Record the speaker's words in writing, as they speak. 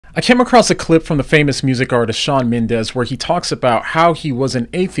I came across a clip from the famous music artist Shawn Mendes where he talks about how he was an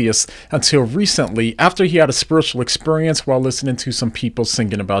atheist until recently after he had a spiritual experience while listening to some people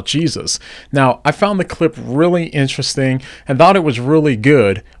singing about Jesus. Now, I found the clip really interesting and thought it was really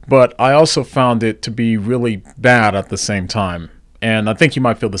good, but I also found it to be really bad at the same time. And I think you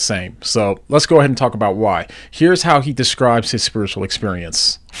might feel the same. So let's go ahead and talk about why. Here's how he describes his spiritual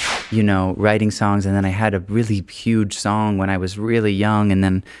experience. You know, writing songs, and then I had a really huge song when I was really young, and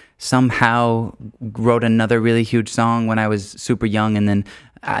then somehow wrote another really huge song when I was super young, and then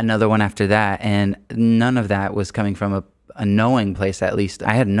another one after that. And none of that was coming from a knowing place, at least.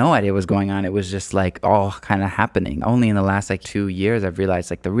 I had no idea what was going on. It was just like all kind of happening. Only in the last like 2 years I've realized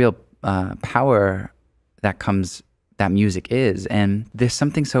like the real power that music is. And there's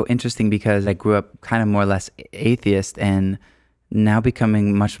something so interesting because I grew up kind of more or less atheist, and now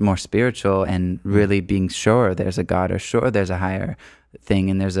becoming much more spiritual and really being sure there's a God, or sure there's a higher thing,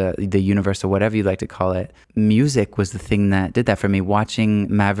 and there's the universe, or whatever you like to call it. Music was the thing that did that for me.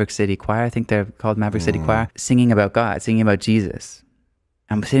 Watching Maverick City Choir, I think they're called Maverick City Choir, singing about God, singing about Jesus.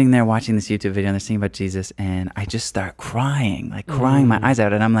 I'm sitting there watching this YouTube video and they're singing about Jesus, and I just start crying, like crying my eyes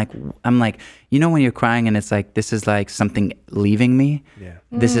out. And I'm like, you know, when you're crying and it's like, this is like something leaving me. Yeah.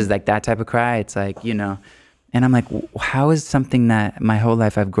 This is like that type of cry. It's like, you know, and I'm like, how is something that my whole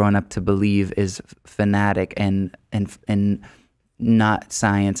life I've grown up to believe is fanatic and not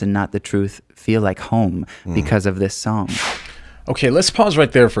science and not the truth feel like home because of this song? Okay, let's pause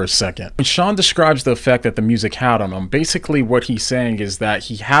right there for a second. When Shawn describes the effect that the music had on him, basically what he's saying is that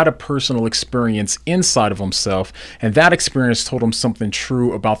he had a personal experience inside of himself, and that experience told him something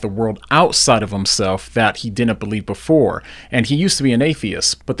true about the world outside of himself that he didn't believe before. And he used to be an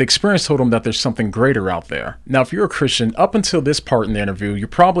atheist, but the experience told him that there's something greater out there. Now, if you're a Christian, up until this part in the interview, you're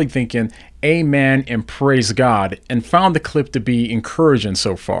probably thinking, amen and praise God, and found the clip to be encouraging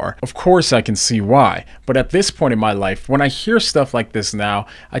so far. Of course I can see why, but at this point in my life, when I hear stuff like this now,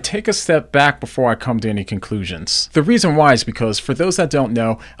 I take a step back before I come to any conclusions. The reason why is because, for those that don't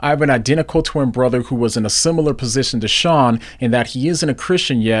know, I have an identical twin brother who was in a similar position to Shawn in that he isn't a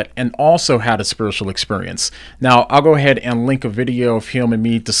Christian yet and also had a spiritual experience. Now, I'll go ahead and link a video of him and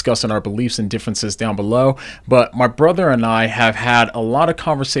me discussing our beliefs and differences down below, but my brother and I have had a lot of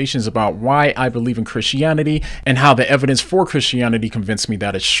conversations about why I believe in Christianity and how the evidence for Christianity convinced me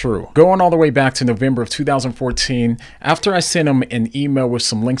that it's true. Going all the way back to November of 2014, after I sent him an email with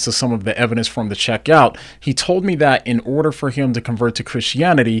some links to some of the evidence for him to check out, he told me that in order for him to convert to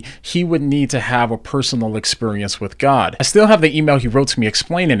Christianity, he would need to have a personal experience with God. I still have the email he wrote to me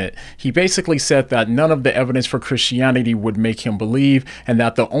explaining it. He basically said that none of the evidence for Christianity would make him believe, and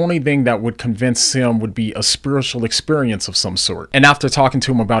that the only thing that would convince him would be a spiritual experience of some sort. And after talking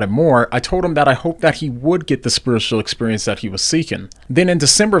to him about it more, I told him that I hoped that he would get the spiritual experience that he was seeking. Then in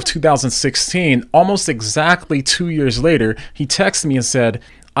December of 2016, almost exactly 2 years later, he texted me and said,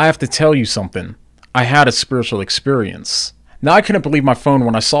 "I have to tell you something. I had a spiritual experience." Now, I couldn't believe my phone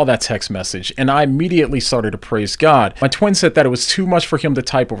when I saw that text message, and I immediately started to praise God. My twin said that it was too much for him to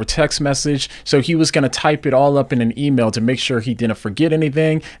type over text message, so he was going to type it all up in an email to make sure he didn't forget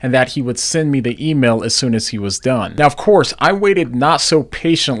anything, and that he would send me the email as soon as he was done. Now, of course, I waited not so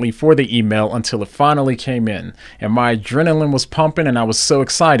patiently for the email until it finally came in, and my adrenaline was pumping and I was so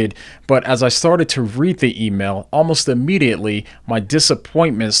excited, but as I started to read the email, almost immediately, my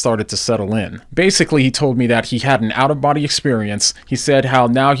disappointment started to settle in. Basically, he told me that he had an out-of-body experience. He said how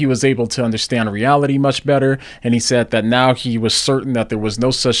now he was able to understand reality much better, and he said that now he was certain that there was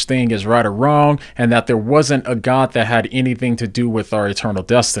no such thing as right or wrong, and that there wasn't a God that had anything to do with our eternal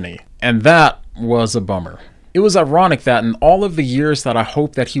destiny. And that was a bummer. It was ironic that in all of the years that I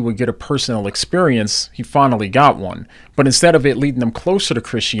hoped that he would get a personal experience, he finally got one. But instead of it leading him closer to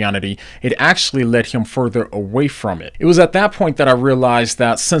Christianity, it actually led him further away from it. It was at that point that I realized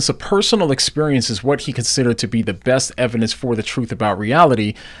that since a personal experience is what he considered to be the best evidence for the truth about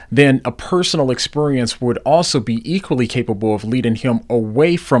reality, then a personal experience would also be equally capable of leading him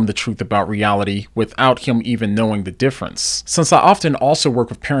away from the truth about reality without him even knowing the difference. Since I often also work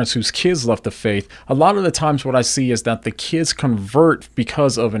with parents whose kids left the faith, a lot of the times what I see is that the kids convert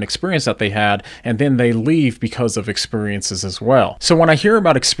because of an experience that they had, and then they leave because of experiences as well. So when I hear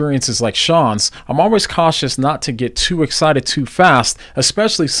about experiences like Shawn's, I'm always cautious not to get too excited too fast,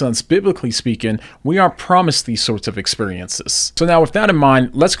 especially since, biblically speaking, we aren't promised these sorts of experiences. So now with that in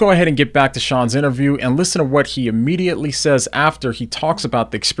mind, let's go ahead and get back to Shawn's interview and listen to what he immediately says after he talks about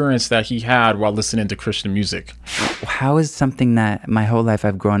the experience that he had while listening to Christian music. How is something that my whole life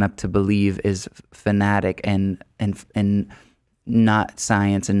I've grown up to believe is fanatic and not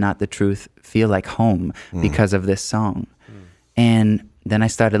science and not the truth feel like home because of this song? And then I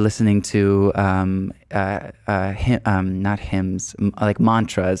started listening to not hymns, like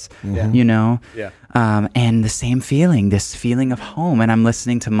mantras, you know? Yeah. And the same feeling, this feeling of home. And I'm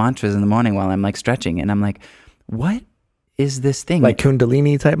listening to mantras in the morning while I'm like stretching, and I'm like, what is this thing? Like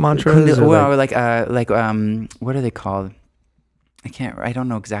Kundalini type mantras? Or like what are they called? I don't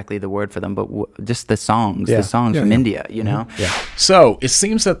know exactly the word for them, but just the songs from India, you know? Yeah. So it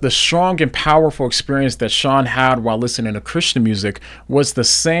seems that the strong and powerful experience that Shawn had while listening to Christian music was the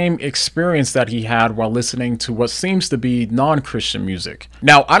same experience that he had while listening to what seems to be non-Christian music.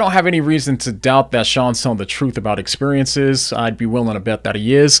 Now, I don't have any reason to doubt that Shawn's telling the truth about experiences. I'd be willing to bet that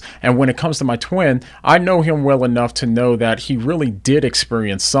he is. And when it comes to my twin, I know him well enough to know that he really did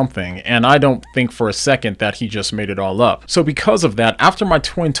experience something. And I don't think for a second that he just made it all up. So because of that, after my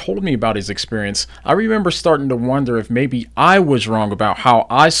twin told me about his experience, I remember starting to wonder if maybe I was wrong about how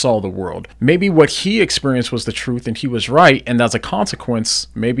I saw the world. Maybe what he experienced was the truth and he was right, and as a consequence,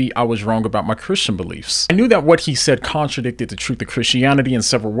 maybe I was wrong about my Christian beliefs. I knew that what he said contradicted the truth of Christianity in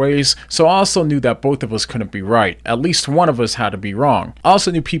several ways, so I also knew that both of us couldn't be right. At least one of us had to be wrong. I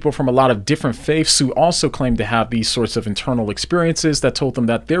also knew people from a lot of different faiths who also claimed to have these sorts of internal experiences that told them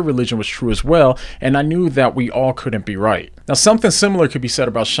that their religion was true as well, and I knew that we all couldn't be right. Now, something similar could be said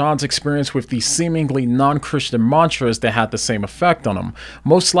about Shawn's experience with these seemingly non-Christian mantras that had the same effect on him.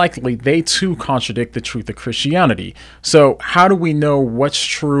 Most likely, they too contradict the truth of Christianity. So, how do we know what's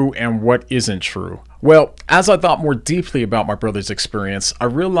true and what isn't true? Well, as I thought more deeply about my brother's experience, I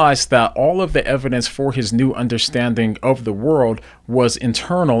realized that all of the evidence for his new understanding of the world was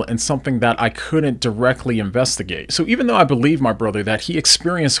internal and something that I couldn't directly investigate. So even though I believe my brother that he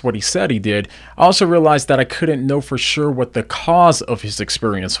experienced what he said he did, I also realized that I couldn't know for sure what the cause of his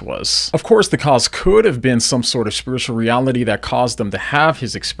experience was. Of course, the cause could have been some sort of spiritual reality that caused him to have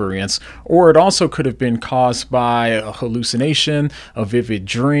his experience, or it also could have been caused by a hallucination, a vivid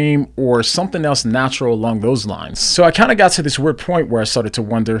dream, or something else natural along those lines. So I kind of got to this weird point where I started to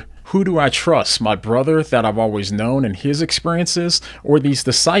wonder, who do I trust? My brother that I've always known and his experiences, or these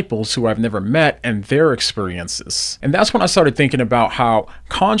disciples who I've never met and their experiences? And that's when I started thinking about how,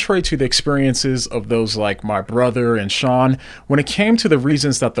 contrary to the experiences of those like my brother and Shawn, when it came to the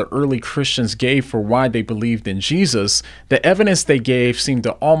reasons that the early Christians gave for why they believed in Jesus, the evidence they gave seemed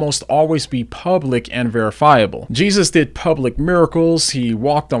to almost always be public and verifiable. Jesus did public miracles, he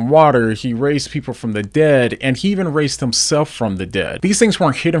walked on water, he raised people from the dead, and he even raised himself from the dead. These things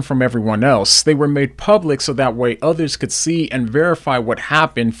weren't hidden from everyone else. They were made public so that way others could see and verify what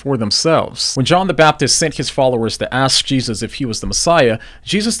happened for themselves. When John the Baptist sent his followers to ask Jesus if he was the Messiah,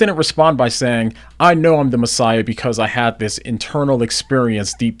 Jesus didn't respond by saying, I know I'm the Messiah because I had this internal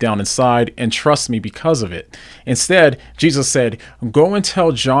experience deep down inside, and trust me because of it. Instead, Jesus said, go and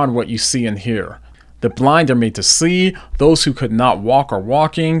tell John what you see and hear. The blind are made to see, those who could not walk are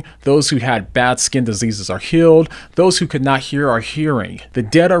walking, those who had bad skin diseases are healed, those who could not hear are hearing. The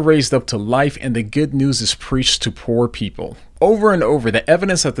dead are raised up to life, and the good news is preached to poor people. Over and over, the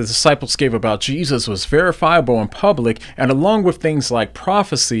evidence that the disciples gave about Jesus was verifiable and public, and along with things like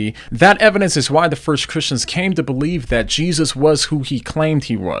prophecy, that evidence is why the first Christians came to believe that Jesus was who he claimed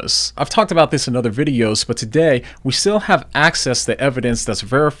he was. I've talked about this in other videos, but today we still have access to evidence that's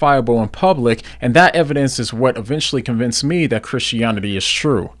verifiable and public, and that evidence is what eventually convinced me that Christianity is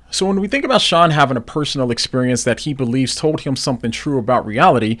true. So when we think about Shawn having a personal experience that he believes told him something true about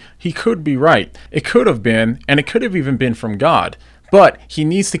reality, he could be right. It could have been, and it could have even been from God. But he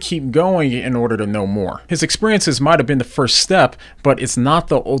needs to keep going in order to know more. His experiences might have been the first step, but it's not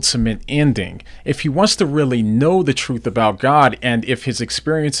the ultimate ending. If he wants to really know the truth about God, and if his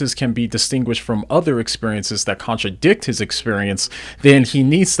experiences can be distinguished from other experiences that contradict his experience, then he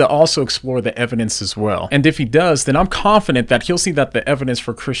needs to also explore the evidence as well. And if he does, then I'm confident that he'll see that the evidence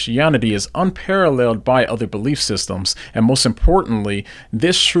for Christianity is unparalleled by other belief systems. And most importantly,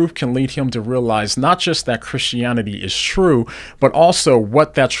 this truth can lead him to realize not just that Christianity is true, but also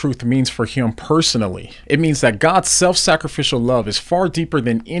what that truth means for him personally. It means that God's self-sacrificial love is far deeper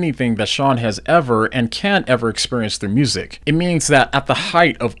than anything that Shawn has ever and can ever experience through music. It means that at the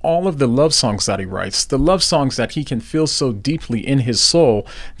height of all of the love songs that he writes, the love songs that he can feel so deeply in his soul,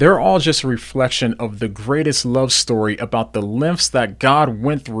 they're all just a reflection of the greatest love story about the lengths that God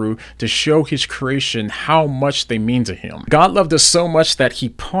went through to show his creation how much they mean to him. God loved us so much that he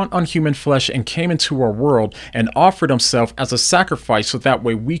put on human flesh and came into our world and offered himself as a sacrifice sacrifice so that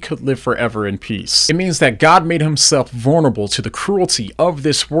way we could live forever in peace. It means that God made himself vulnerable to the cruelty of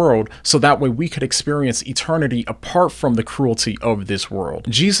this world so that way we could experience eternity apart from the cruelty of this world.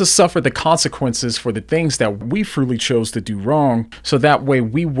 Jesus suffered the consequences for the things that we freely chose to do wrong so that way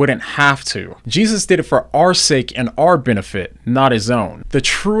we wouldn't have to. Jesus did it for our sake and our benefit, not his own. The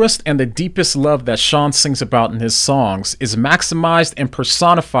truest and the deepest love that Shawn sings about in his songs is maximized and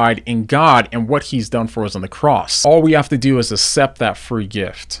personified in God and what he's done for us on the cross. All we have to do is accept that free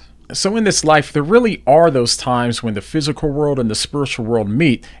gift. So in this life, there really are those times when the physical world and the spiritual world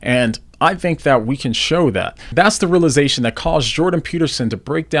meet, and I think that we can show that. That's the realization that caused Jordan Peterson to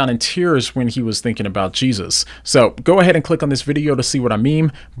break down in tears when he was thinking about Jesus. So go ahead and click on this video to see what I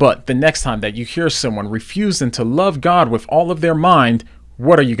mean, but the next time that you hear someone refusing to love God with all of their mind,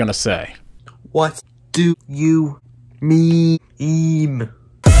 what are you going to say? What do you mean?